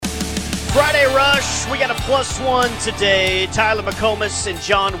Rush. We got a +1 today. Tyler McComas and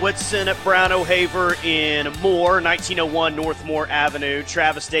John Whitson at Brown O'Haver in Moore, 1901 Northmore Avenue.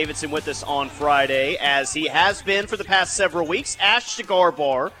 Travis Davidson with us on Friday, as he has been for the past several weeks. Ash Cigar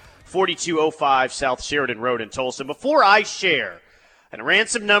Bar, 4205 South Sheridan Road in Tulsa. Before I share, and I ran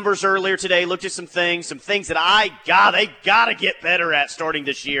some numbers earlier today, looked at some things that they got to get better at starting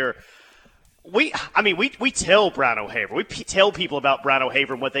this year. We tell Brown O'Haver. We tell people about Brown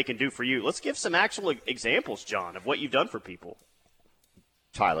O'Haver and what they can do for you. Let's give some actual examples, John, of what you've done for people.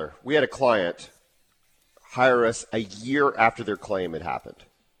 Tyler, we had a client hire us a year after their claim had happened.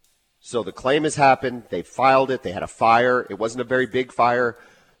 So the claim has happened. They filed it. They had a fire. It wasn't a very big fire.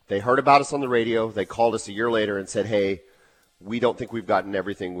 They heard about us on the radio. They called us a year later and said, hey, we don't think we've gotten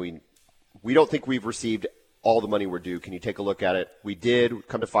everything we don't think we've received all the money we're due. Can you take a look at it? We did.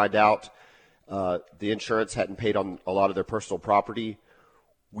 Come to find out, the insurance hadn't paid on a lot of their personal property.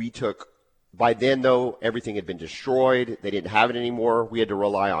 By then, though, everything had been destroyed. They didn't have it anymore. We had to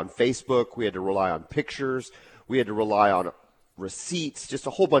rely on Facebook. We had to rely on pictures. We had to rely on receipts, just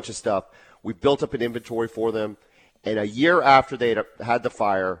a whole bunch of stuff. We built up an inventory for them. And a year after they had the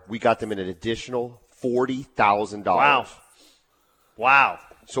fire, we got them an additional $40,000. Wow.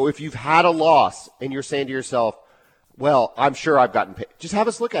 So if you've had a loss and you're saying to yourself, well, I'm sure I've gotten paid, just have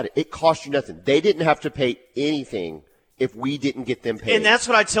us look at it. It cost you nothing. They didn't have to pay anything if we didn't get them paid. And that's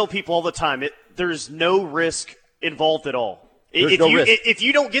what I tell people all the time. There's no risk involved at all. There's no risk. If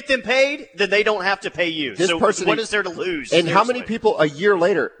you don't get them paid, then they don't have to pay you. So what is there to lose? And seriously? How many people a year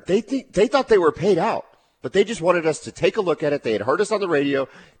later, they thought they were paid out, but they just wanted us to take a look at it. They had heard us on the radio.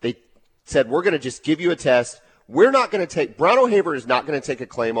 They said, we're going to just give you a test. We're not going to Brown O'Haver is not going to take a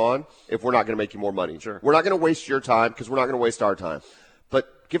claim on if we're not going to make you more money. Sure. We're not going to waste your time because we're not going to waste our time.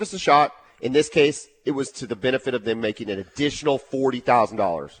 But give us a shot. In this case, it was to the benefit of them making an additional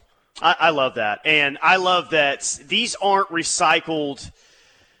 $40,000. I love that. And I love that these aren't recycled,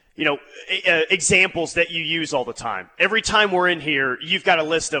 examples that you use all the time. Every time we're in here, you've got a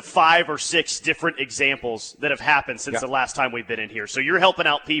list of 5 or 6 different examples that have happened since the last time we've been in here. So you're helping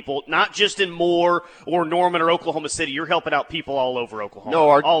out people, not just in Moore or Norman or Oklahoma City. You're helping out people all over Oklahoma.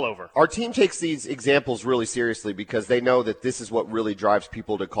 All over. Our team takes these examples really seriously because they know that this is what really drives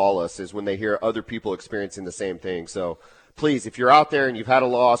people to call us, is when they hear other people experiencing the same thing. So please, if you're out there and you've had a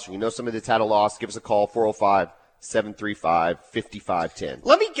loss or you know somebody that's had a loss, give us a call, 405-735-5510.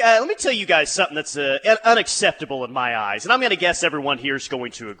 Let me tell you guys something that's unacceptable in my eyes, and I'm going to guess everyone here is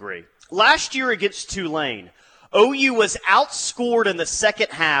going to agree. Last year against Tulane, OU was outscored in the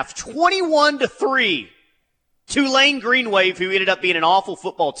second half 21-3. Tulane Green Wave, who ended up being an awful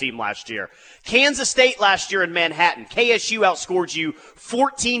football team last year. Kansas State last year in Manhattan, KSU outscored you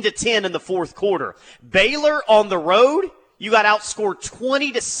 14-10 in the fourth quarter. Baylor on the road, you got outscored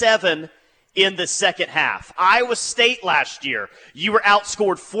 20-7 in the second half. Iowa State last year, you were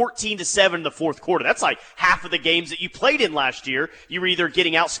outscored 14-7 in the fourth quarter. That's like half of the games that you played in last year. You were either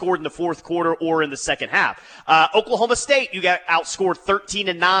getting outscored in the fourth quarter or in the second half. Oklahoma State, you got outscored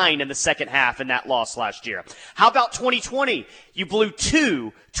 13-9 in the second half in that loss last year. How about 2020? You blew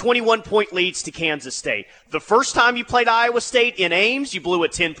 2 21-point leads to Kansas State. The first time you played Iowa State in Ames, you blew a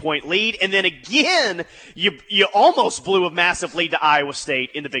 10-point lead. And then again, you almost blew a massive lead to Iowa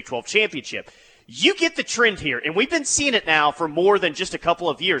State in the Big 12 championship. You get the trend here, and we've been seeing it now for more than just a couple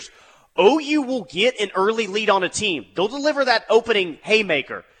of years. OU will get an early lead on a team. They'll deliver that opening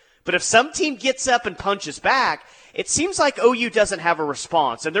haymaker. But if some team gets up and punches back, it seems like OU doesn't have a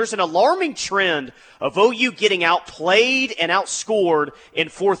response. And there's an alarming trend of OU getting outplayed and outscored in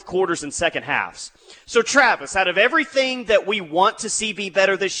fourth quarters and second halves. So, Travis, out of everything that we want to see be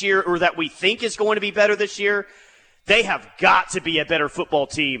better this year, or that we think is going to be better this year, they have got to be a better football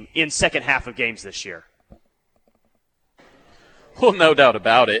team in second half of games this year. Well, no doubt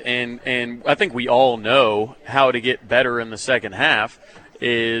about it. And I think we all know how to get better in the second half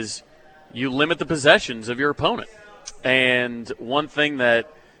is you limit the possessions of your opponent. And one thing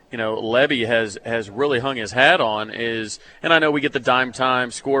that, Levy has really hung his hat on is, and I know we get the dime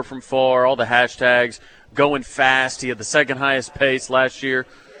time, score from far, all the hashtags, going fast. He had the second highest pace last year.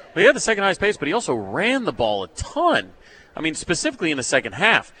 He had the second highest pace, but he also ran the ball a ton. I mean, specifically in the second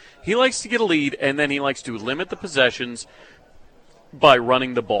half. He likes to get a lead, and then he likes to limit the possessions by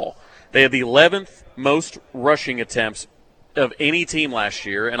running the ball. They had the 11th most rushing attempts of any team last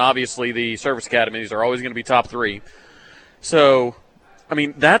year, and obviously the service academies are always going to be top 3. So, I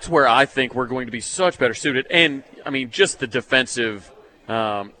mean, that's where I think we're going to be such better suited. And, I mean, just the defensive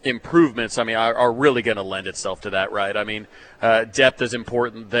improvements, are really going to lend itself to that, right? I mean, depth is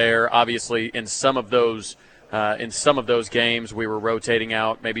important there. Obviously, in some of those in some of those games, we were rotating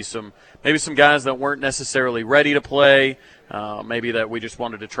out maybe some guys that weren't necessarily ready to play, maybe that we just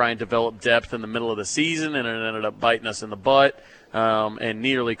wanted to try and develop depth in the middle of the season, and it ended up biting us in the butt and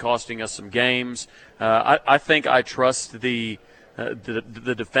nearly costing us some games. I think I trust the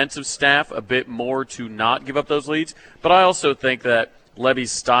defensive staff a bit more to not give up those leads, but I also think that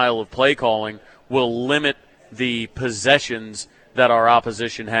Levy's style of play calling will limit the possessions that our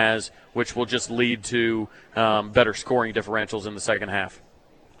opposition has, which will just lead to better scoring differentials in the second half.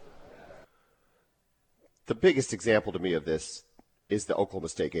 The biggest example to me of this is the Oklahoma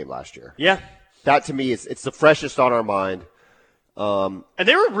State game last year. Yeah. That, to me, it's the freshest on our mind. And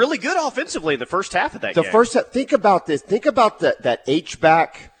they were really good offensively in the first half of that game. Think about this. Think about that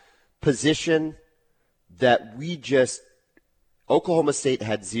H-back position that Oklahoma State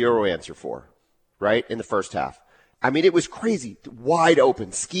had zero answer for, right, in the first half. I mean, it was crazy, wide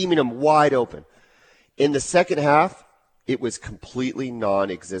open, scheming them wide open. In the second half, it was completely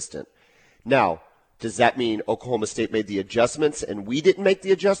non-existent. Now, does that mean Oklahoma State made the adjustments and we didn't make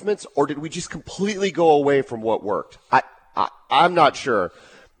the adjustments, or did we just completely go away from what worked? I'm not sure,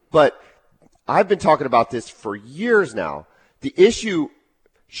 but I've been talking about this for years now. The issue,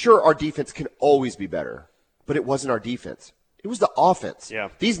 sure, our defense can always be better, but it wasn't our defense. It was the offense. Yeah.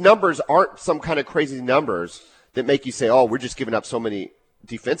 These numbers aren't some kind of crazy numbers that make you say, oh, we're just giving up so many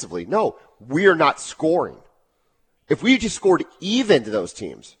defensively. No, we're not scoring. If we just scored even to those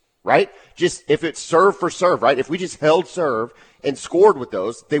teams, right? Just if it's serve for serve, right? If we just held serve and scored with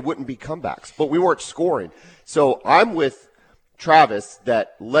those, they wouldn't be comebacks. But we weren't scoring. So I'm with Travis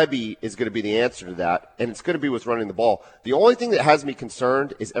that Levy is going to be the answer to that, and it's going to be with running the ball. The only thing that has me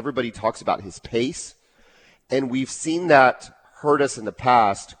concerned is everybody talks about his pace, and we've seen that hurt us in the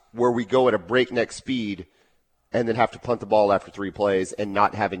past where we go at a breakneck speed and then have to punt the ball after 3 plays and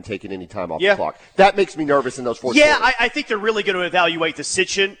not having taken any time off the clock. That makes me nervous in those 4 quarters. I think they're really going to evaluate the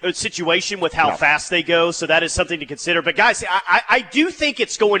situation with how fast they go, so that is something to consider. But, guys, I do think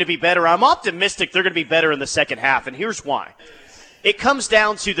it's going to be better. I'm optimistic they're going to be better in the second half, and here's why. It comes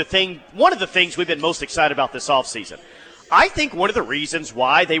down to one of the things we've been most excited about this offseason. I think one of the reasons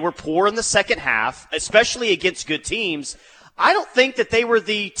why they were poor in the second half, especially against good teams, I don't think that they were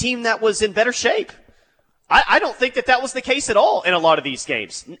the team that was in better shape. I don't think that was the case at all in a lot of these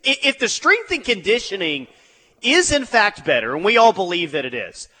games. If the strength and conditioning is in fact better, and we all believe that it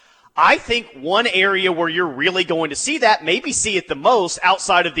is, I think one area where you're really going to see that, maybe see it the most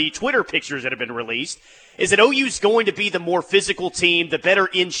outside of the Twitter pictures that have been released, is that OU's going to be the more physical team, the better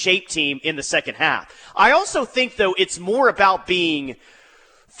in-shape team in the second half. I also think, though, it's more about being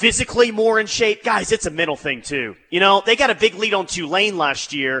physically more in shape. Guys, it's a mental thing, too. You know, they got a big lead on Tulane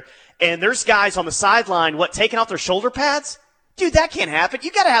last year, and there's guys on the sideline, taking off their shoulder pads? Dude, that can't happen.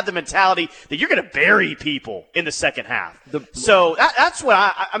 You got to have the mentality that you're going to bury people in the second half. So that's what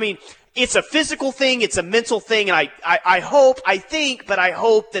I mean, it's a physical thing, it's a mental thing, and I hope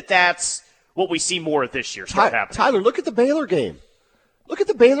that that's what we see more of this year start happening. Tyler, look at the Baylor game.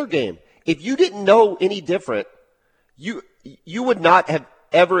 If you didn't know any different, you would not have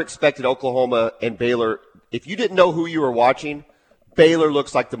ever expected Oklahoma and Baylor. If you didn't know who you were watching, Baylor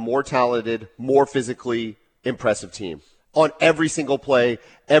looks like the more talented, more physically impressive team on every single play,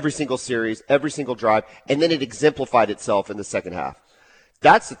 every single series, every single drive, and then it exemplified itself in the second half.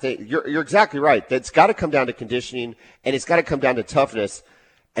 That's the thing. You're exactly right. That's got to come down to conditioning, and it's got to come down to toughness.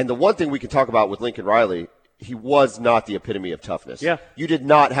 And the one thing we can talk about with Lincoln Riley, he was not the epitome of toughness. Yeah. You did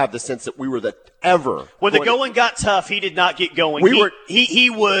not have the sense that we were When the going got tough, he did not get going. He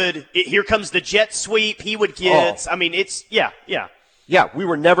would, here comes the jet sweep, he would get, Yeah, we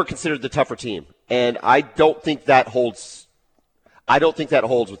were never considered the tougher team. And I don't think that holds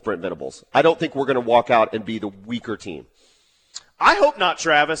with Brent Venables. I don't think we're going to walk out and be the weaker team. I hope not,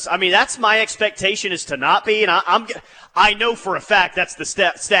 Travis. I mean, that's my expectation, is to not be, and I know for a fact that's the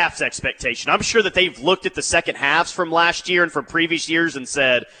staff's expectation. I'm sure that they've looked at the second halves from last year and from previous years and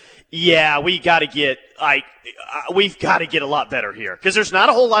said, yeah, we've got to get a lot better here, because there's not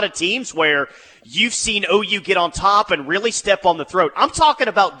a whole lot of teams where you've seen OU get on top and really step on the throat. I'm talking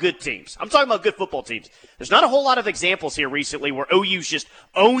about good teams. I'm talking about good football teams. There's not a whole lot of examples here recently where OU's just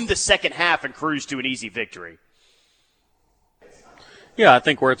owned the second half and cruised to an easy victory. Yeah, I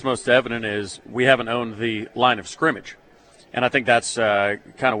think where it's most evident is we haven't owned the line of scrimmage. And I think that's kind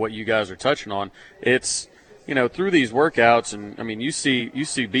of what you guys are touching on. It's, through these workouts, and, I mean, you see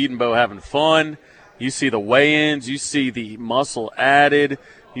Biedenbow having fun. You see the weigh-ins. You see the muscle added.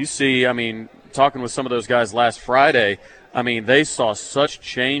 You see, talking with some of those guys last Friday, they saw such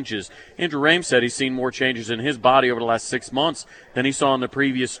changes. Andrew Raym said he's seen more changes in his body over the last 6 months than he saw in the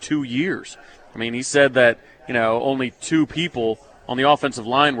previous 2 years. He said that only 2 people on the offensive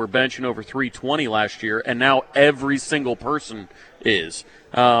line were benching over 320 last year, and now every single person is.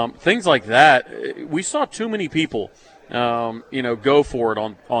 Things like that. We saw too many people, go for it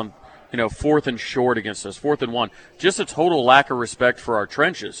on 4th and short against us, 4th and 1. Just a total lack of respect for our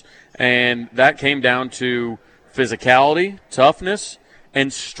trenches. And that came down to physicality, toughness,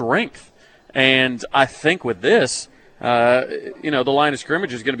 and strength. And I think with this, the line of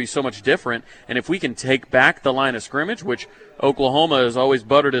scrimmage is going to be so much different. And if we can take back the line of scrimmage, which Oklahoma has always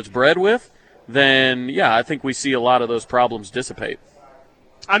buttered its bread with, then, yeah, I think we see a lot of those problems dissipate.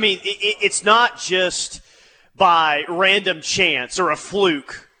 I mean, it's not just by random chance or a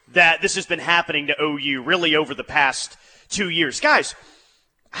fluke that this has been happening to OU really over the past 2 years. Guys,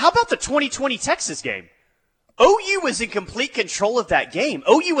 how about the 2020 Texas game? OU was in complete control of that game.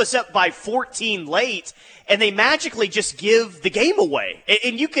 OU was up by 14 late, and they magically just give the game away.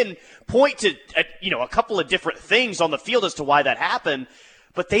 And you can point to, a couple of different things on the field as to why that happened,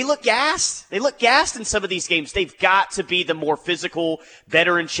 but they look gassed. They look gassed in some of these games. They've got to be the more physical,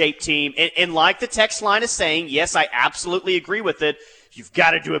 better in shape team. And like the text line is saying, yes, I absolutely agree with it. You've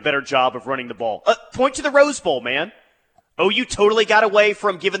got to do a better job of running the ball. Point to the Rose Bowl, man. OU totally got away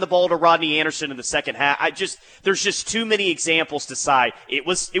from giving the ball to Rodney Anderson in the second half. There's just too many examples to cite. It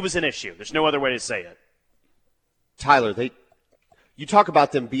was an issue. There's no other way to say it. Tyler, you talk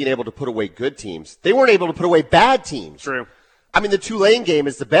about them being able to put away good teams. They weren't able to put away bad teams. True. I mean, the Tulane game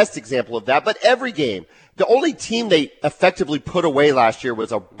is the best example of that, but every game. The only team they effectively put away last year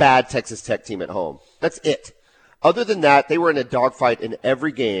was a bad Texas Tech team at home. That's it. Other than that, they were in a dogfight in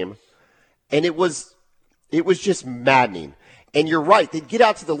every game, and it was just maddening. And you're right. They'd get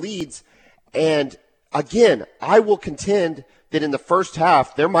out to the leads, and again, I will contend that in the first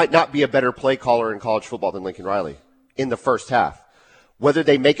half, there might not be a better play caller in college football than Lincoln Riley in the first half. Whether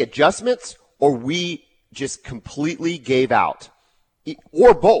they make adjustments or we just completely gave out,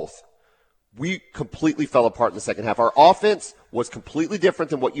 or both. We completely fell apart in the second half. Our offense was completely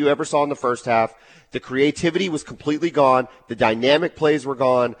different than what you ever saw in the first half. The creativity was completely gone. The dynamic plays were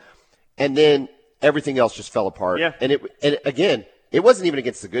gone. And then everything else just fell apart. Yeah. And again, it wasn't even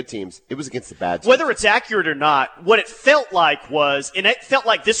against the good teams. It was against the bad teams. Whether it's accurate or not, what it felt like was, and it felt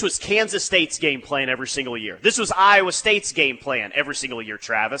like this was Kansas State's game plan every single year. This was Iowa State's game plan every single year,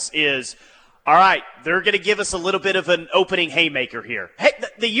 Travis, is, all right, they're going to give us a little bit of an opening haymaker here. Hey,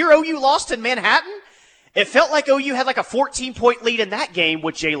 the year OU lost in Manhattan, it felt like OU had like a 14-point lead in that game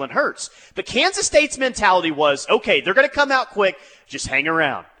with Jalen Hurts. But Kansas State's mentality was, okay, they're going to come out quick. Just hang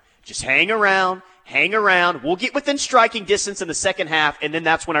around. Just hang around. Hang around. We'll get within striking distance in the second half, and then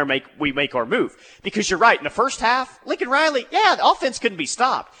that's when we make our move. Because you're right, in the first half, Lincoln Riley, the offense couldn't be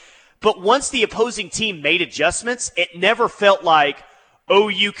stopped. But once the opposing team made adjustments, it never felt like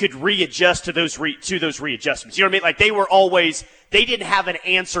OU could readjust to those readjustments. You know what I mean? Like they didn't have an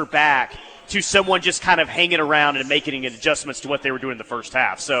answer back to someone just kind of hanging around and making adjustments to what they were doing in the first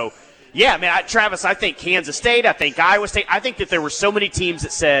half. So, yeah, man, Travis, I think Kansas State, I think Iowa State, I think that there were so many teams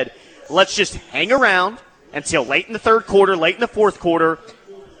that said, let's just hang around until late in the third quarter, late in the fourth quarter,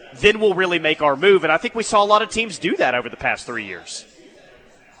 then we'll really make our move. And I think we saw a lot of teams do that over the past 3 years.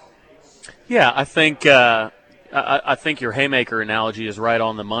 Yeah, I think your haymaker analogy is right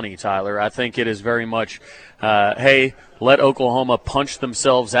on the money, Tyler. I think it is very much, hey, let Oklahoma punch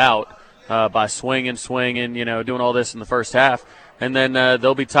themselves out by swinging, doing all this in the first half. And then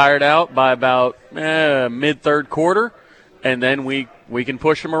they'll be tired out by about mid-third quarter, and then we can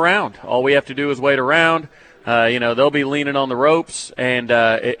push them around. All we have to do is wait around. They'll be leaning on the ropes, and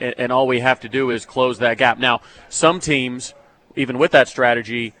all we have to do is close that gap. Now, some teams, even with that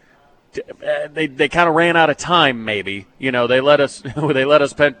strategy, they kind of ran out of time. Maybe they let us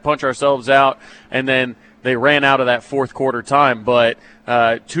punch ourselves out, and then they ran out of that fourth quarter time. But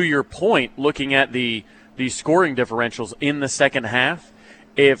to your point, looking at the scoring differentials in the second half,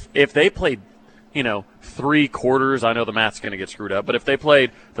 if they played 3 quarters, I know the math's going to get screwed up, but if they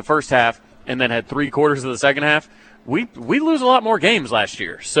played the first half and then had 3 quarters of the second half, we lose a lot more games last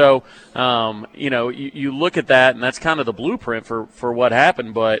year. So, you look at that, and that's kind of the blueprint for what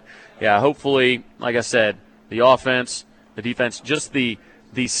happened. But, yeah, hopefully, like I said, the offense, the defense, just the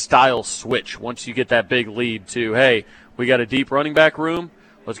style switch once you get that big lead to, hey, we got a deep running back room.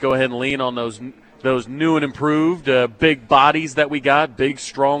 Let's go ahead and lean on those new and improved big bodies that we got, big,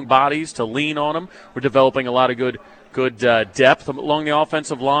 strong bodies to lean on them. We're developing a lot of good depth along the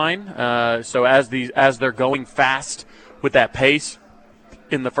offensive line. So as they're going fast with that pace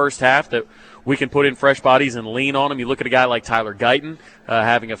in the first half, that we can put in fresh bodies and lean on them. You look at a guy like Tyler Guyton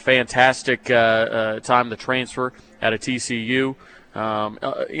having a fantastic time to transfer out of TCU. A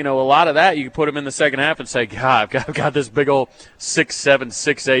lot of that you can put them in the second half and say, God, I've got this big old 6'7",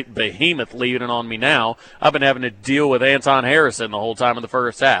 6'8" behemoth leading on me now. I've been having to deal with Anton Harrison the whole time in the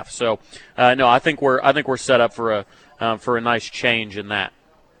first half. So, no, I think we're set up for a nice change in that.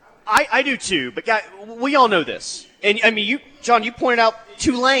 I do too, but guys, we all know this. And I mean, John, you pointed out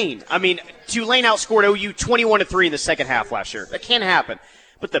Tulane. I mean, Tulane outscored OU 21-3 in the second half last year. That can happen.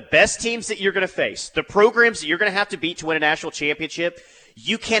 But the best teams that you're going to face, the programs that you're going to have to beat to win a national championship,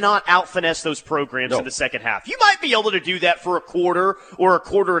 you cannot out-finesse those programs in the second half. You might be able to do that for a quarter or a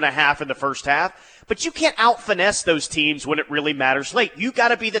quarter and a half in the first half, but you can't out-finesse those teams when it really matters late. You got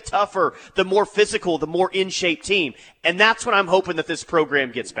to be the tougher, the more physical, the more in-shape team. And that's what I'm hoping that this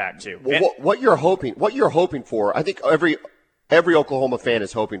program gets back to. Well, what you're hoping for, I think every Oklahoma fan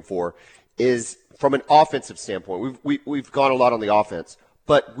is hoping for, is from an offensive standpoint. We've gone a lot on the offense.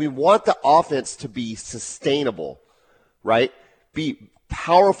 But we want the offense to be sustainable, right? Be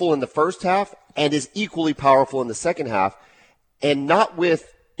powerful in the first half and is equally powerful in the second half, and not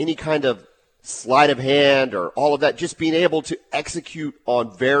with any kind of sleight of hand or all of that, just being able to execute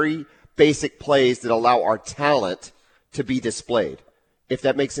on very basic plays that allow our talent to be displayed, if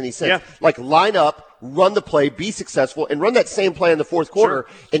that makes any sense. Yeah. Like line up, run the play, be successful, and run that same play in the fourth quarter.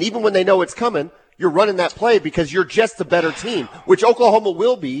 Sure. And even when they know it's coming, you're running that play because you're just the better team, which Oklahoma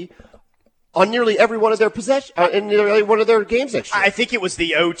will be on nearly every one of their in nearly one of their games next year. I think it was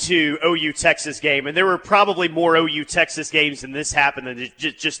the 0-2 OU-Texas game, and there were probably more OU-Texas games than this happened than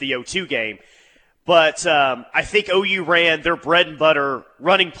just the 0-2 game. But I think OU ran their bread and butter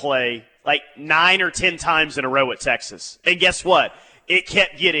running play like 9 or 10 times in a row at Texas. And guess what? It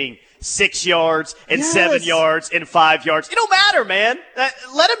kept getting 6 yards and 7 yards and 5 yards. It don't matter, man.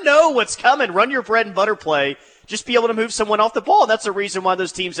 Let them know what's coming. Run your bread and butter play. Just be able to move someone off the ball. That's the reason why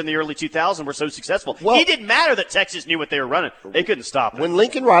those teams in the early 2000s were so successful. Well, it didn't matter that Texas knew what they were running. They couldn't stop it. When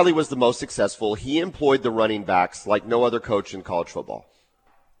Lincoln Riley was the most successful, he employed the running backs like no other coach in college football.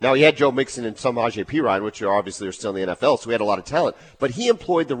 Now, he had Joe Mixon and Samaje Perine, which are obviously still in the NFL, so he had a lot of talent. But he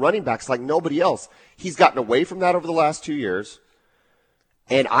employed the running backs like nobody else. He's gotten away from that over the last 2 years.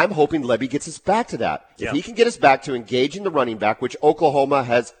 And I'm hoping Lebby gets us back to that. If he can get us back to engaging the running back, which Oklahoma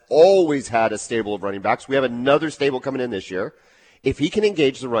has always had a stable of running backs. We have another stable coming in this year. If he can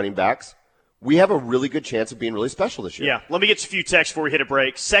engage the running backs, we have a really good chance of being really special this year. Yeah, let me get a few texts before we hit a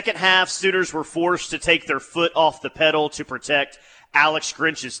break. Second half, Sooners were forced to take their foot off the pedal to protect Alex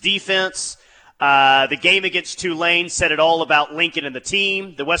Grinch's defense. The game against Tulane said it all about Lincoln and the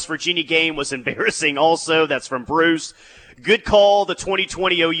team. The West Virginia game was embarrassing also. That's from Bruce. Good call. The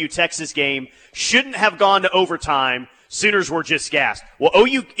 2020 OU Texas game shouldn't have gone to overtime. Sooners were just gassed. Well,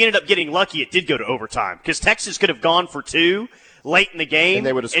 OU ended up getting lucky. It did go to overtime because Texas could have gone for 2 late in the game. And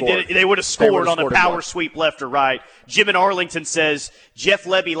they would have scored. They would have scored on a power sweep left or right. Jim in Arlington says Jeff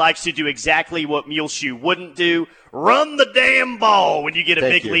Lebby likes to do exactly what Muleshoe wouldn't do. Run the damn ball when you get a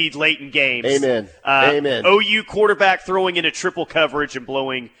big lead late in games. Amen. Amen. OU quarterback throwing into triple coverage and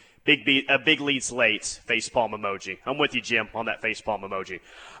blowing big leads late. Facepalm emoji. I'm with you, Jim, on that facepalm emoji.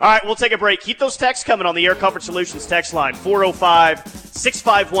 All right, we'll take a break. Keep those texts coming on the Air Comfort Solutions text line,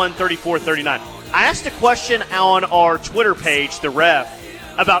 405-651-3439. I asked a question on our Twitter page, The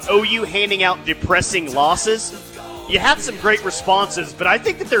Ref, about OU handing out depressing losses. You had some great responses, but I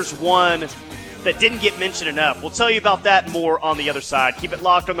think that there's one that didn't get mentioned enough. We'll tell you about that and more on the other side. Keep it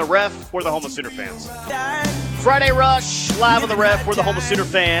locked on The Ref. We're the home of Sooner fans. Friday Rush, live on The Ref. We're the home of Sooner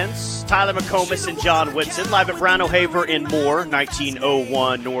fans. Tyler McComas and John Whitson, live at Brown O'Haver in Moore,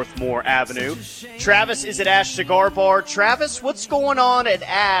 1901 North Moore Avenue. Travis is at Ash Cigar Bar. Travis, what's going on at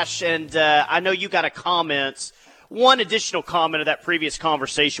Ash? And I know you got a comment, one additional comment of that previous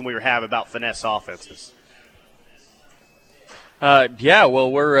conversation we were having about finesse offenses.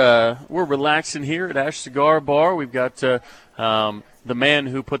 Well, we're relaxing here at Ash Cigar Bar. We've got the man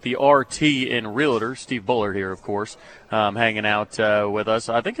who put the RT in Realtor, Steve Bullard here, of course, hanging out with us.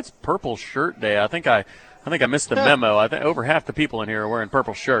 I think it's Purple Shirt Day. I think I missed the memo. I think over half the people in here are wearing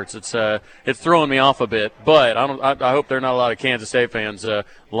purple shirts. It's throwing me off a bit, but I hope there are not a lot of Kansas State fans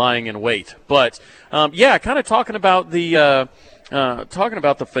lying in wait. But kind of talking about the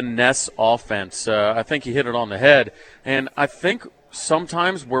finesse offense. I think you hit it on the head. And I think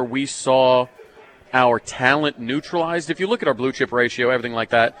sometimes where we saw our talent neutralized, if you look at our blue chip ratio, everything like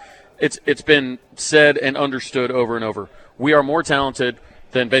that, it's been said and understood over and over. We are more talented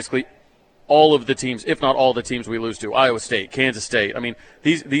than basically all of the teams, if not all the teams we lose to. Iowa State, Kansas State. I mean,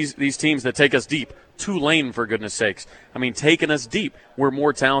 these teams that take us deep. Tulane, for goodness sakes. I mean, taking us deep. We're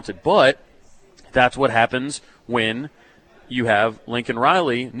more talented. But that's what happens when you have Lincoln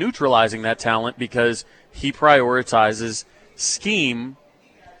Riley neutralizing that talent because he prioritizes scheme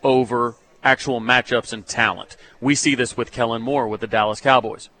over actual matchups and talent. We see this with Kellen Moore with the Dallas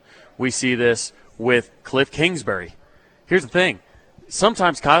Cowboys. We see this with Cliff Kingsbury. Here's the thing.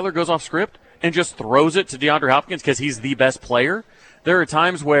 Sometimes Kyler goes off script and just throws it to DeAndre Hopkins because he's the best player. There are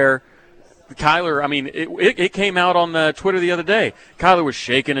times where Kyler, I mean, it came out on Twitter the other day. Kyler was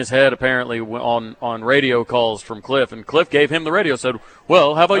shaking his head apparently on radio calls from Cliff, and Cliff gave him the radio, said,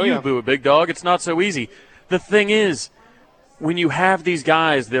 well, how about you, Boo, big dog? It's not so easy. The thing is, when you have these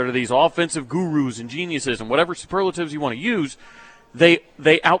guys that are these offensive gurus and geniuses and whatever superlatives you want to use, they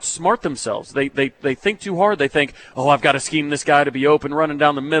outsmart themselves. They think too hard. They think, oh, I've got to scheme this guy to be open, running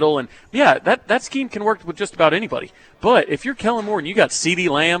down the middle. And, yeah, that scheme can work with just about anybody. But if you're Kellen Moore and you got CeeDee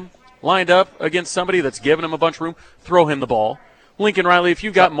Lamb lined up against somebody that's giving him a bunch of room, throw him the ball. Lincoln Riley, if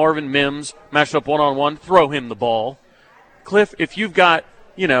you've got Marvin Mims matched up one-on-one, throw him the ball. Cliff, if you've got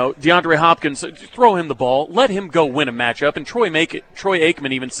DeAndre Hopkins, throw him the ball. Let him go win a matchup. And Troy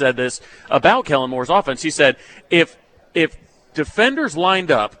Aikman even said this about Kellen Moore's offense. He said, if defenders lined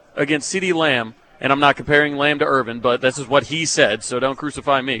up against CeeDee Lamb, and I'm not comparing Lamb to Irvin, but this is what he said, so don't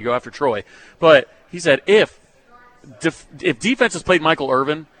crucify me. Go after Troy. But he said if defenses played Michael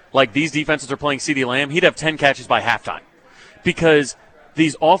Irvin like these defenses are playing CeeDee Lamb, he'd have 10 catches by halftime. Because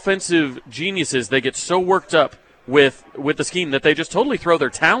these offensive geniuses, they get so worked up with the scheme that they just totally throw their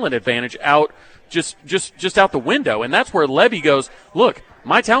talent advantage out just out the window. And that's where Levy goes, look,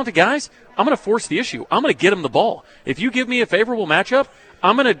 my talented guys, I'm going to force the issue. I'm going to get them the ball. If you give me a favorable matchup,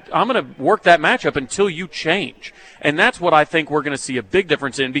 I'm going to work that matchup until you change. And that's what I think we're going to see a big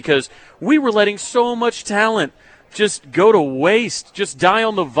difference in, because we were letting so much talent just go to waste, just die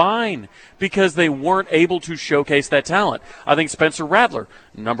on the vine, because they weren't able to showcase that talent. I think Spencer Rattler,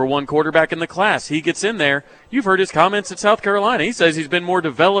 number one quarterback in the class, he gets in there. You've heard his comments at South Carolina. He says he's been more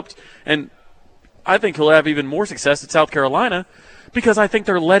developed, and I think he'll have even more success at South Carolina because I think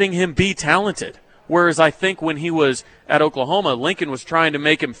they're letting him be talented. Whereas I think when he was at Oklahoma, Lincoln was trying to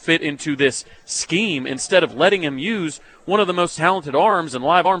make him fit into this scheme instead of letting him use one of the most talented arms and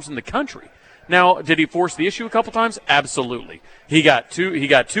live arms in the country. Now, did he force the issue a couple times? Absolutely. He got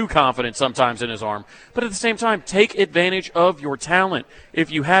too confident sometimes in his arm. But at the same time, take advantage of your talent.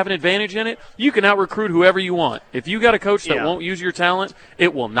 If you have an advantage in it, you can out-recruit whoever you want. If you got a coach that won't use your talent,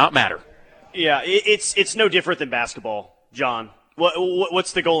 it will not matter. Yeah, it's no different than basketball, John.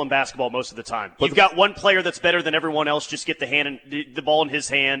 What's the goal in basketball most of the time? You've got one player that's better than everyone else. Just get the ball in his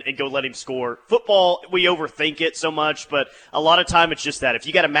hand and go let him score. Football, we overthink it so much, but a lot of time it's just that. If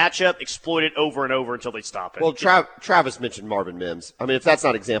you got a matchup, exploit it over and over until they stop it. Well, Travis mentioned Marvin Mims. I mean, if that's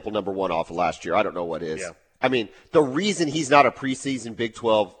not example number one off of last year, I don't know what is. Yeah. I mean, the reason he's not a preseason Big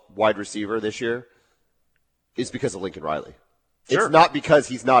 12 wide receiver this year is because of Lincoln Riley. Sure. It's not because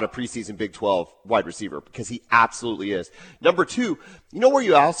he's not a preseason Big 12 wide receiver, because he absolutely is. Number two, you know where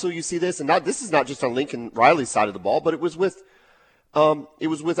you see this, and this is not just on Lincoln Riley's side of the ball, but it was with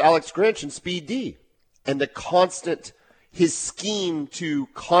Alex Grinch and Speed D, and his scheme to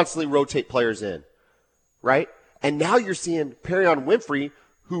constantly rotate players in, right? And now you're seeing Perion Winfrey,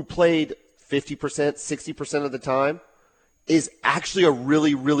 who played 50%, 60% of the time, is actually a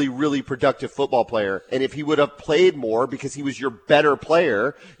really, really, really productive football player. And if he would have played more because he was your better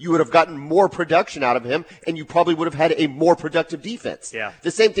player, you would have gotten more production out of him, and you probably would have had a more productive defense. Yeah. The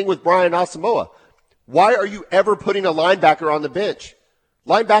same thing with Brian Asamoah. Why are you ever putting a linebacker on the bench?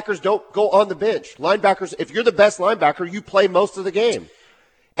 Linebackers don't go on the bench. Linebackers, if you're the best linebacker, you play most of the game.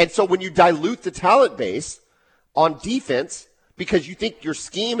 And so when you dilute the talent base on defense because you think your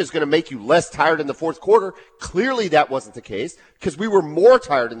scheme is going to make you less tired in the fourth quarter, clearly that wasn't the case, because we were more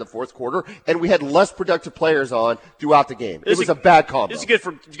tired in the fourth quarter and we had less productive players on throughout the game. It was a bad combo. This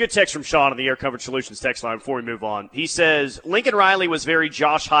is good text from Sean on the Air Coverage Solutions text line before we move on. He says, Lincoln Riley was very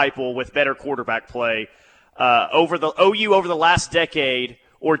Josh Heupel with better quarterback play. Over the OU over the last decade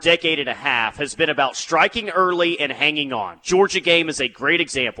or decade and a half has been about striking early and hanging on. Georgia game is a great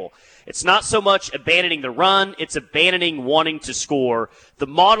example. It's not so much abandoning the run, it's abandoning wanting to score. The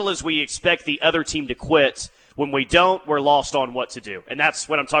model is we expect the other team to quit. When we don't, we're lost on what to do. And that's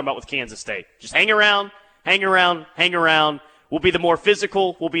what I'm talking about with Kansas State. Just hang around. We'll be the more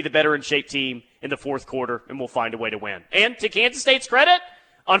physical, we'll be the better in shape team in the fourth quarter, and we'll find a way to win. And to Kansas State's credit,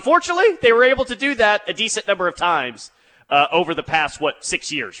 unfortunately, they were able to do that a decent number of times over the past,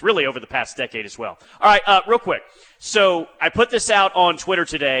 6 years? Really over the past decade as well. All right, real quick. So I put this out on Twitter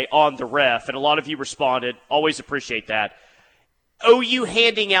today on The Ref, and a lot of you responded. Always appreciate that. OU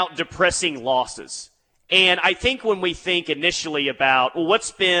handing out depressing losses. And I think when we think initially about,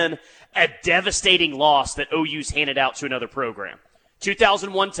 what's been a devastating loss that OU's handed out to another program?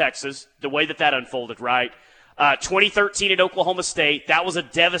 2001 Texas, the way that unfolded, right? 2013 at Oklahoma State, that was a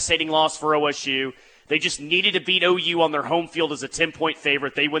devastating loss for OSU. They just needed to beat OU on their home field as a 10-point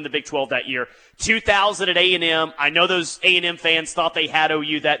favorite. They win the Big 12 that year. 2000 at A&M. I know those A&M fans thought they had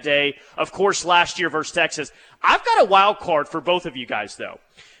OU that day. Of course, last year versus Texas. I've got a wild card for both of you guys, though.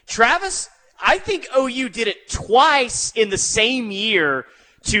 Travis, I think OU did it twice in the same year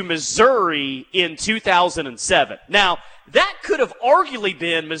to Missouri in 2007. Now, that could have arguably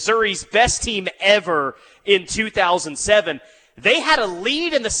been Missouri's best team ever in 2007. They had a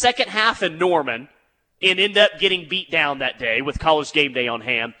lead in the second half in Norman and ended up getting beat down that day with College Game Day on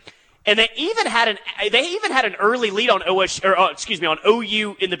hand. And they even had an early lead on on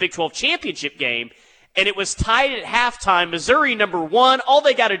OU in the Big 12 championship game, and it was tied at halftime. Missouri #1. All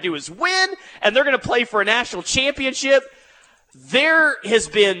they got to do is win, and they're going to play for a national championship. There has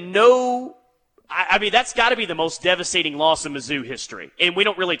been no. I mean, that's got to be the most devastating loss in Mizzou history, and we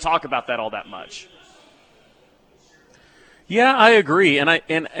don't really talk about that all that much. Yeah, I agree, and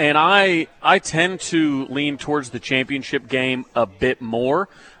I tend to lean towards the championship game a bit more,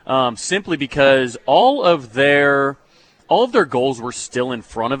 simply because all of their goals were still in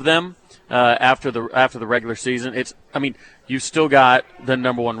front of them after the regular season. You still got the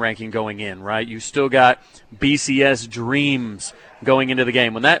 #1 ranking going in, right? You still got BCS dreams going into the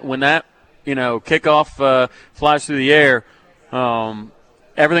game. When that kickoff flies through the air,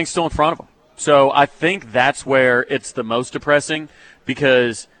 everything's still in front of them. So I think that's where it's the most depressing,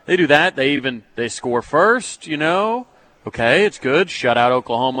 because they do that. They score first, Okay, it's good. Shut out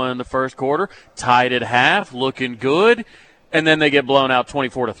Oklahoma in the first quarter. Tied at half, looking good. And then they get blown out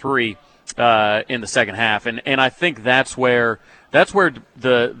 24-3 in the second half. And I think that's where the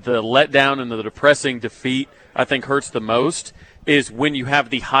letdown and the depressing defeat, I think, hurts the most, is when you have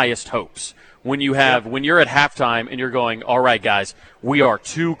the highest hopes. When you're at halftime and you're going, all right, guys, we are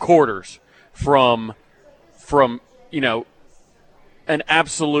 2 quarters from an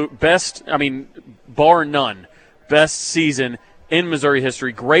absolute best, bar none, best season in Missouri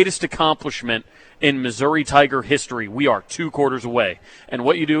history, greatest accomplishment in Missouri Tiger history. We are 2 quarters away. And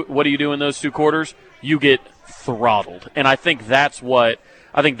what do you do in those 2 quarters? You get throttled. And I think that's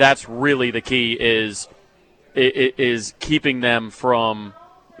really the key is keeping them from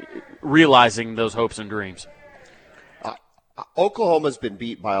realizing those hopes and dreams. Oklahoma's been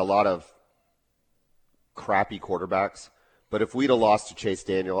beat by a lot of crappy quarterbacks, but if we'd have lost to Chase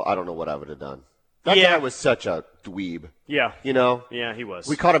Daniel, I don't know what I would have done. That guy was such a dweeb. Yeah. Yeah, he was.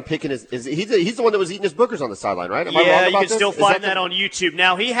 We caught him picking he's the one that was eating his boogers on the sideline, right? Am I wrong about this? You can still find that on YouTube.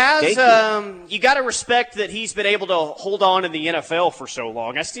 Now, he has, you got to respect that he's been able to hold on in the NFL for so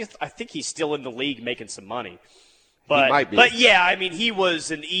long. I think he's still in the league making some money. But, he might be. But yeah, he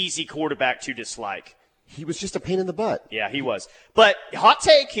was an easy quarterback to dislike. He was just a pain in the butt. Yeah, he was. But hot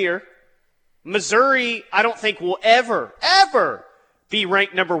take here. Missouri, I don't think will ever be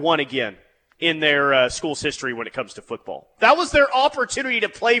ranked #1 again in their school's history when it comes to football. That was their opportunity to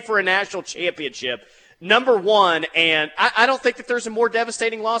play for a national championship, #1, and I don't think that there's a more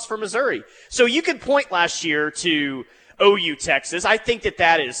devastating loss for Missouri. So you could point last year to OU Texas. I think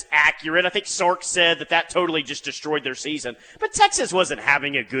that is accurate. I think Sark said that totally just destroyed their season. But Texas wasn't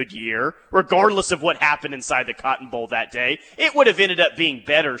having a good year, regardless of what happened inside the Cotton Bowl that day. It would have ended up being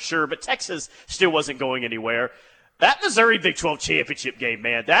better, sure, but Texas still wasn't going anywhere. That Missouri Big 12 championship game,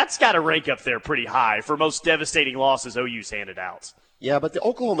 man, that's got to rank up there pretty high for most devastating losses OU's handed out. Yeah, but the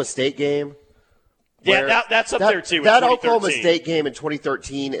Oklahoma State game. Yeah, that's up there too. That Oklahoma State game in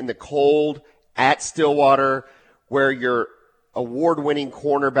 2013 in the cold at Stillwater, where your award-winning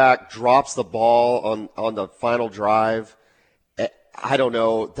cornerback drops the ball on the final drive. I don't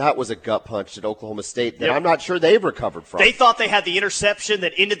know. That was a gut punch at Oklahoma State that I'm not sure they've recovered from. They thought they had the interception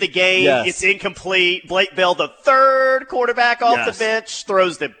that ended the game. Yes. It's incomplete. Blake Bell, the third quarterback off the bench,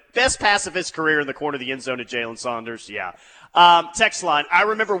 throws the best pass of his career in the corner of the end zone to Jalen Saunders. Yeah. Text line. I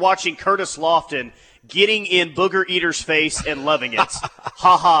remember watching Curtis Lofton getting in Booger Eater's face and loving it.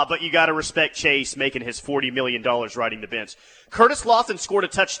 Ha, but you got to respect Chase making his $40 million riding the bench. Curtis Lofton scored a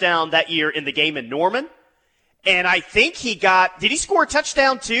touchdown that year in the game in Norman. And I think did he score a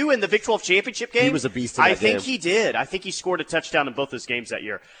touchdown too in the Big 12 championship game? He was a beast in that game. I think he did. I think he scored a touchdown in both those games that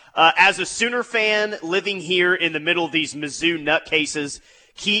year. As a Sooner fan living here in the middle of these Mizzou nutcases,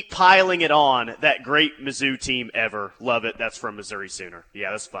 keep piling it on. That great Mizzou team ever. Love it. That's from Missouri Sooner. Yeah,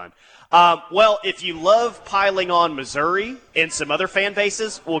 that's fun. Well, if you love piling on Missouri and some other fan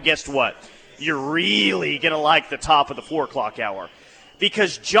bases, well, guess what? You're really going to like the top of the 4 o'clock hour.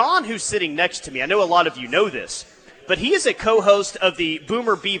 Because John, who's sitting next to me, I know a lot of you know this, but he is a co-host of the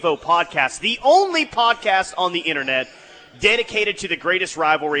Boomer Bevo podcast, the only podcast on the internet dedicated to the greatest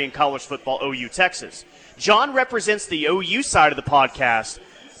rivalry in college football, OU Texas. John represents the OU side of the podcast,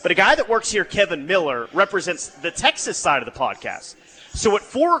 but a guy that works here, Kevin Miller, represents the Texas side of the podcast. So at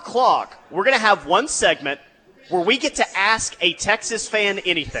 4 o'clock, we're going to have one segment where we get to ask a Texas fan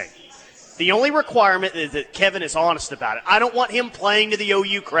anything. The only requirement is that Kevin is honest about it. I don't want him playing to the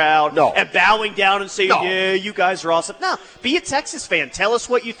OU crowd and bowing down and saying, yeah, you guys are awesome. No, be a Texas fan. Tell us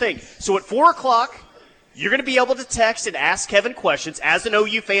what you think. So at 4 o'clock, you're going to be able to text and ask Kevin questions as an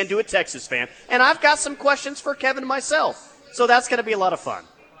OU fan to a Texas fan. And I've got some questions for Kevin myself. So that's going to be a lot of fun.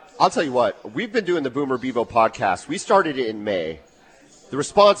 I'll tell you what, we've been doing the Boomer Bevo podcast. We started it in May. The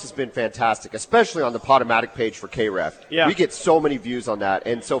response has been fantastic, especially on the Podomatic page for KREF. Yeah. We get so many views on that.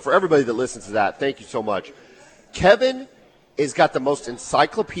 And so for everybody that listens to that, thank you so much. Kevin has got the most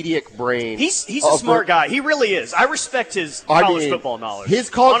encyclopedic brain. He's a smart guy. He really is. I respect his college football knowledge. His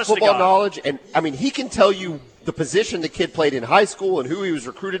college football knowledge, and he can tell you the position the kid played in high school and who he was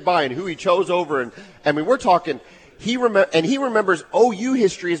recruited by and who he chose over. And we're talking – he remembers OU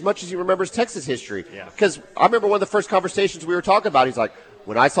history as much as he remembers Texas history. Because I remember one of the first conversations we were talking about, he's like,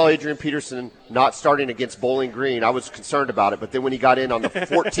 when I saw Adrian Peterson not starting against Bowling Green, I was concerned about it. But then when he got in on the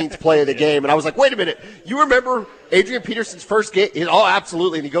 14th play of the game, and I was like, wait a minute, you remember Adrian Peterson's first game? Oh,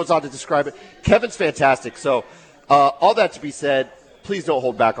 absolutely. And he goes on to describe it. Kevin's fantastic. So all that to be said, please don't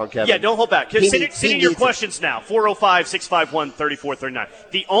hold back on Kevin. Yeah, don't hold back. Send in your questions now, 405-651-3439.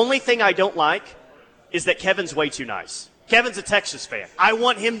 The only thing I don't like is that Kevin's way too nice. Kevin's a Texas fan. I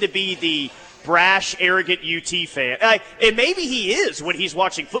want him to be the brash, arrogant UT fan. And maybe he is when he's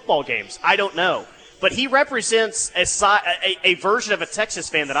watching football games. I don't know. But he represents a version of a Texas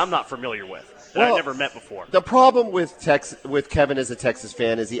fan that I'm not familiar with, that I've never met before. The problem with Kevin as a Texas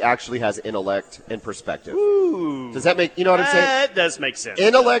fan is he actually has intellect and perspective. Ooh. Does that make – you know what I'm saying? That does make sense.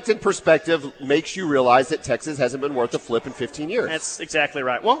 Intellect and perspective makes you realize that Texas hasn't been worth a flip in 15 years. That's exactly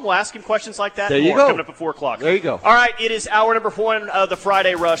right. Well, we'll ask him questions like that. There you go. Coming up at 4 o'clock. There you go. All right, it is hour number 1 of the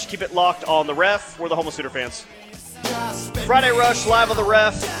Friday Rush. Keep it locked on the Ref. We're the Homeless Sooner fans. Friday Rush, live on the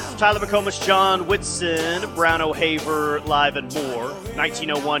Ref. Tyler McComas, John Whitson, Brown O'Haver, live and more.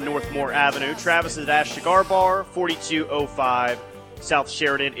 1901 Northmore Avenue. Travis at Ash Cigar Bar, 4205 South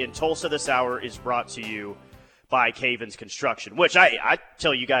Sheridan in Tulsa. This hour is brought to you by Cavens Construction, which I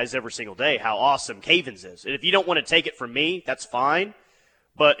tell you guys every single day how awesome Cavens is. And if you don't want to take it from me, that's fine.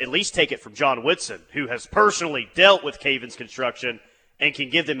 But at least take it from John Whitson, who has personally dealt with Cavens Construction and can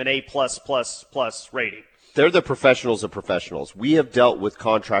give them an A++ rating. They're the professionals of professionals. We have dealt with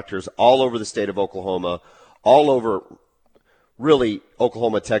contractors all over the state of Oklahoma, all over really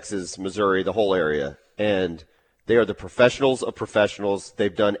Oklahoma, Texas, Missouri, the whole area. And they are the professionals of professionals.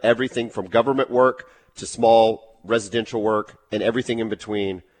 They've done everything from government work to small residential work and everything in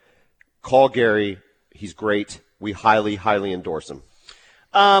between. Call Gary. He's great. We highly, highly endorse him.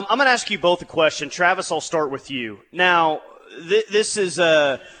 I'm going to ask you both a question. Travis, I'll start with you. Now, this is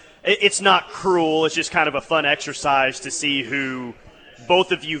it's not cruel. It's just kind of a fun exercise to see who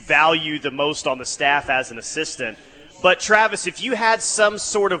both of you value the most on the staff as an assistant. But, Travis, if you had some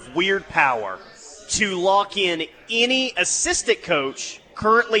sort of weird power to lock in any assistant coach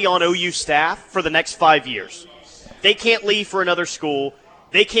currently on OU staff for the next 5 years, they can't leave for another school.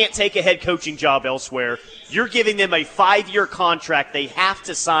 They can't take a head coaching job elsewhere. You're giving them a 5-year contract they have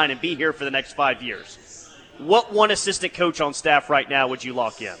to sign and be here for the next 5 years. What one assistant coach on staff right now would you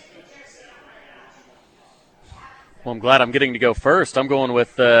lock in? Well, I'm glad I'm getting to go first. I'm going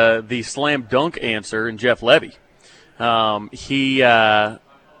with the slam dunk answer in Jeff Lebby. He's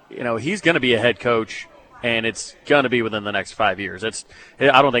going to be a head coach, and it's going to be within the next 5 years.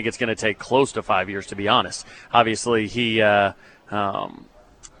 I don't think it's going to take close to 5 years, to be honest. Obviously, he's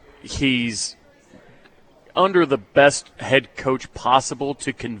under the best head coach possible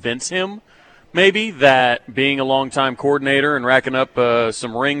to convince him, maybe, that being a longtime coordinator and racking up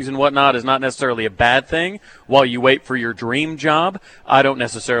some rings and whatnot is not necessarily a bad thing while you wait for your dream job. I don't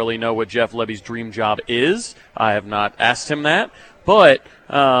necessarily know what Jeff Lebby's dream job is. I have not asked him that. But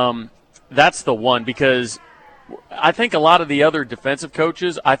that's the one, because I think a lot of the other defensive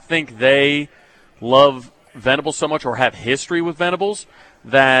coaches, I think they love Venables so much or have history with Venables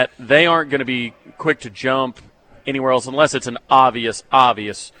that they aren't going to be quick to jump anywhere else unless it's an obvious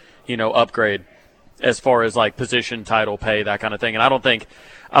upgrade as far as like position, title, pay, that kind of thing. And I don't think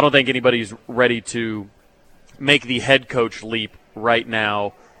anybody's ready to make the head coach leap right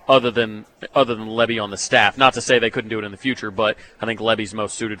now other than Lebby on the staff. Not to say they couldn't do it in the future, but I think Lebby's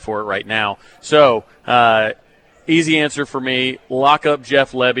most suited for it right now. So easy answer for me, lock up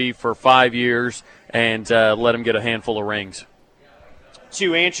Jeff Lebby for 5 years and let him get a handful of rings.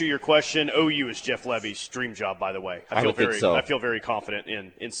 To answer your question, OU is Jeff Lebby's dream job, by the way. I feel very confident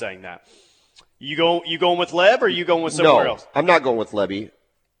in saying that. You going with Leb, or you going with somewhere else? I'm not going with Lebby.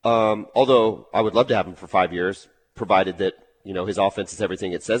 Although I would love to have him for 5 years, provided that his offense is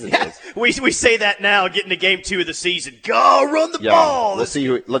everything it says it is. We say that now, getting to game 2 of the season. Go run the ball. Let's see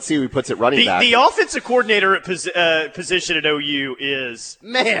who puts it running back. The offensive coordinator at position at OU is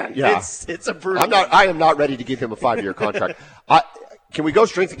it's a brutal. I am not ready to give him a 5-year contract. Can we go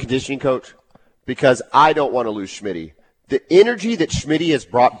strength and conditioning coach? Because I don't want to lose Schmitty. The energy that Schmitty has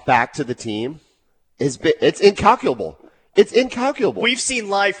brought back to the team it's incalculable. It's incalculable. We've seen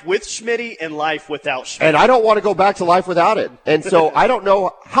life with Schmitty and life without Schmitty. And I don't want to go back to life without it. And so I don't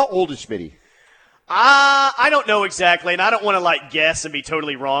know. How old is Schmitty? I don't know exactly, and I don't want to guess and be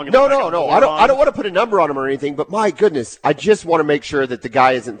totally wrong. No. I don't want to put a number on him or anything, but my goodness, I just want to make sure that the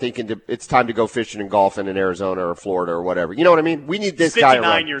guy isn't thinking it's time to go fishing and golfing in Arizona or Florida or whatever. You know what I mean? We need this guy around.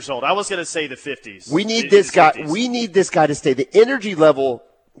 59 years old. I was going to say the 50s. We need this guy. 50s. We need this guy to stay. The energy level,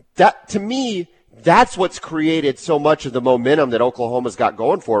 that to me, that's what's created so much of the momentum that Oklahoma's got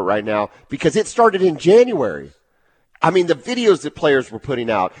going for it right now, because it started in January. I mean, the videos that players were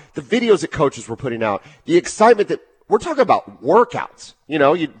putting out, the videos that coaches were putting out, the excitement that we're talking about workouts.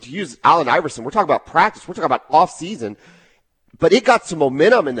 You use Allen Iverson. We're talking about practice. We're talking about off season, but it got some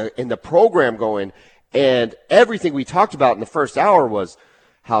momentum in the program going. And everything we talked about in the first hour was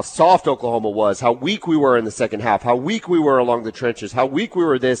how soft Oklahoma was, how weak we were in the second half, how weak we were along the trenches, how weak we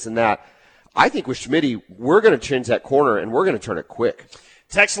were this and that. I think with Schmitty, we're going to change that corner, and we're going to turn it quick.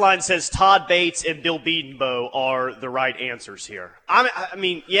 Text line says Todd Bates and Bill Bedenbaugh are the right answers here. I'm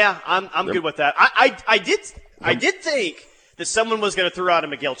good with that. I did think that someone was going to throw out a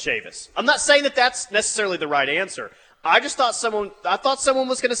Miguel Chavis. I'm not saying that that's necessarily the right answer. I thought someone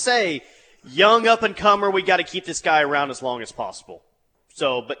was going to say, young up and comer, we got to keep this guy around as long as possible.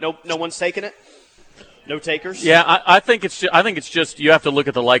 So, but no one's taking it. No takers? Yeah, I think it's just you have to look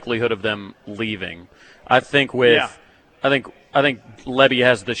at the likelihood of them leaving. I think Lebby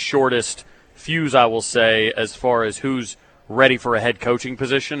has the shortest fuse, I will say, as far as who's ready for a head coaching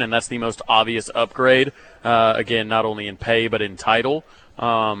position, and that's the most obvious upgrade. Again, not only in pay but in title.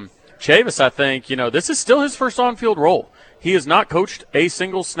 Chavis, I think, this is still his first on-field role. He has not coached a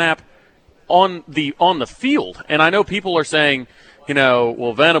single snap on the field, and I know people are saying,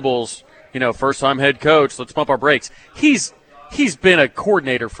 well, Venables, first-time head coach, let's pump our brakes. He's been a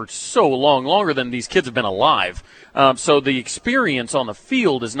coordinator for so long, longer than these kids have been alive. So the experience on the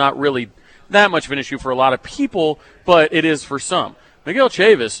field is not really that much of an issue for a lot of people, but it is for some. Miguel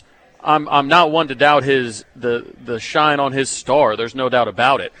Chavis, I'm not one to doubt the shine on his star. There's no doubt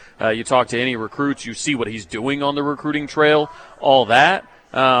about it. You talk to any recruits, you see what he's doing on the recruiting trail, all that.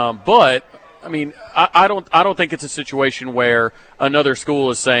 But I mean, I don't think it's a situation where another school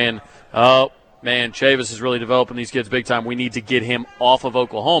is saying, oh, man, Chavis is really developing these kids big time. We need to get him off of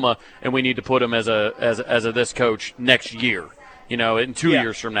Oklahoma, and we need to put him as a this coach next year, in 2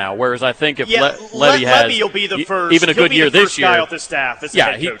 years from now. Whereas I think if Lebby will be the first, even a good year this year, guy off the staff as a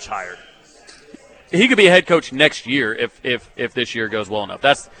head coach hired. He could be a head coach next year if this year goes well enough.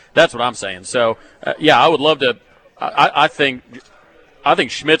 That's what I'm saying. So I would love to. I think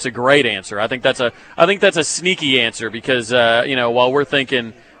Schmidt's a great answer. I think that's a sneaky answer because while we're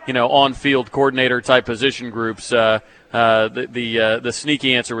thinking on-field coordinator type position groups, the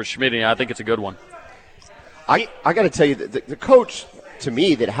sneaky answer was Schmidt. I think it's a good one. I got to tell you that the coach to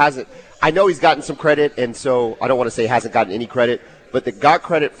me that hasn't. I know he's gotten some credit, and so I don't want to say hasn't gotten any credit, but that got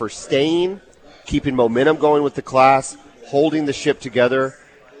credit for staying, keeping momentum going with the class, holding the ship together,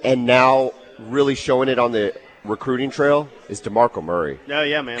 and now really showing it on the recruiting trail is DeMarco Murray. Oh,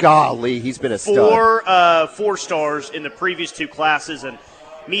 yeah, man. Golly, he's been a stud. 4 stars in the previous 2 classes, and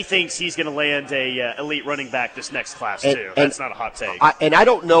methinks he's going to land a elite running back this next class, too. That's not a hot take. I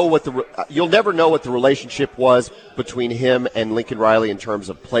don't know you'll never know what the relationship was between him and Lincoln Riley in terms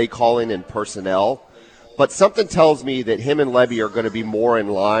of play calling and personnel. But something tells me that him and Lebby are going to be more in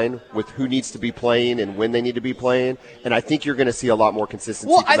line with who needs to be playing and when they need to be playing. And I think you're going to see a lot more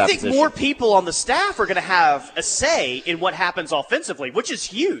consistency. Well, I think more people on the staff are going to have a say in what happens offensively, which is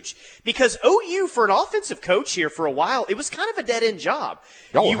huge. Because OU, for an offensive coach here for a while, it was kind of a dead-end job.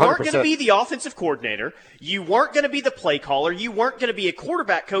 Oh, you weren't going to be the offensive coordinator. You weren't going to be the play caller. You weren't going to be a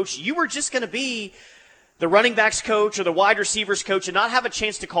quarterback coach. You were just going to be the running backs coach or the wide receivers coach and not have a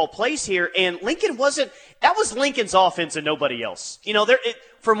chance to call plays here. And Lincoln that was Lincoln's offense and nobody else.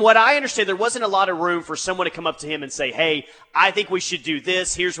 From what I understand, there wasn't a lot of room for someone to come up to him and say, hey, I think we should do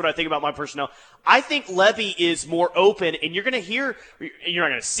this. Here's what I think about my personnel. I think Levy is more open, and you're going to hear – you're not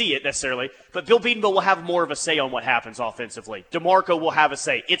going to see it necessarily, but Bill Bedenbaugh will have more of a say on what happens offensively. DeMarco will have a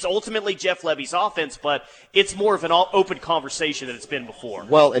say. It's ultimately Jeff Levy's offense, but it's more of an open conversation than it's been before.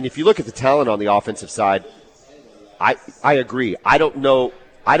 Well, and if you look at the talent on the offensive side, I agree. I don't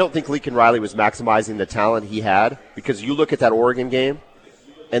think Lincoln Riley was maximizing the talent he had, because you look at that Oregon game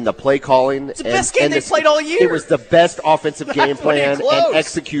and the play calling. It's the best game they played all year. It was the best offensive game plan and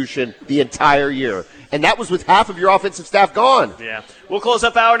execution the entire year. And that was with half of your offensive staff gone. Yeah. We'll close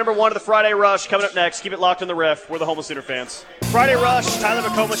up hour number 1 of the Friday Rush. Coming up next, keep it locked on the Ref. We're the Home of Sooner fans. Friday Rush, Tyler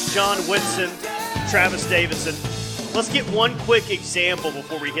McComas, John Whitson, Travis Davidson. Let's get one quick example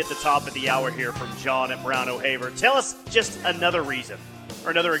before we hit the top of the hour here from John at Brown O'Haver. Tell us just another reason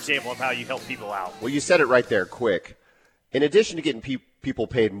or another example of how you help people out. Well, you said it right there, quick. In addition to getting people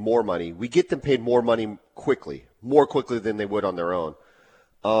paid more money, we get them paid more money quickly, more quickly than they would on their own.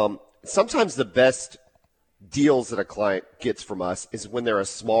 Sometimes the best deals that a client gets from us is when they're a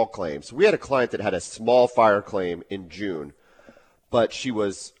small claim. So we had a client that had a small fire claim in June, but she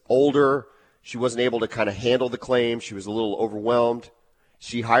was older. She wasn't able to kind of handle the claim. She was a little overwhelmed.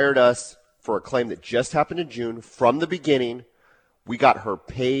 She hired us for a claim that just happened in June. From the beginning, we got her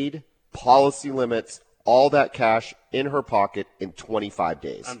paid, policy limits, all that cash in her pocket in 25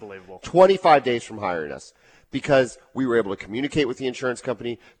 days. Unbelievable. 25 days from hiring us, because we were able to communicate with the insurance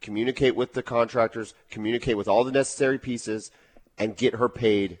company, communicate with the contractors, communicate with all the necessary pieces, and get her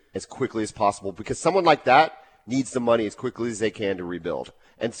paid as quickly as possible, because someone like that needs the money as quickly as they can to rebuild.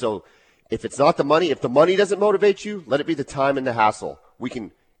 And so if it's not the money, if the money doesn't motivate you, let it be the time and the hassle. We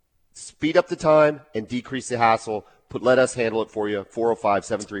can speed up the time and decrease the hassle. Let us handle it for you.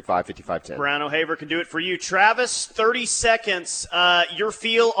 405-735-5510. Brown O'Haver can do it for you. Travis, 30 seconds. Your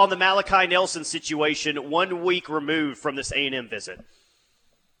feel on the Malachi Nelson situation 1 week removed from this A&M visit.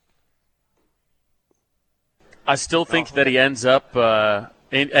 I still think that he ends up at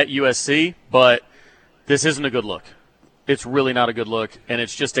USC, but this isn't a good look. It's really not a good look, and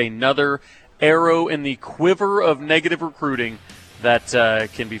it's just another arrow in the quiver of negative recruiting that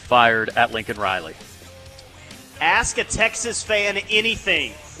can be fired at Lincoln Riley. Ask a Texas fan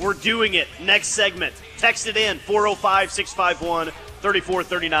anything. We're doing it. Next segment. Text it in,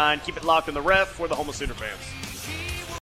 405-651-3439. Keep it locked on the Ref. We're the Home of Sooner fans.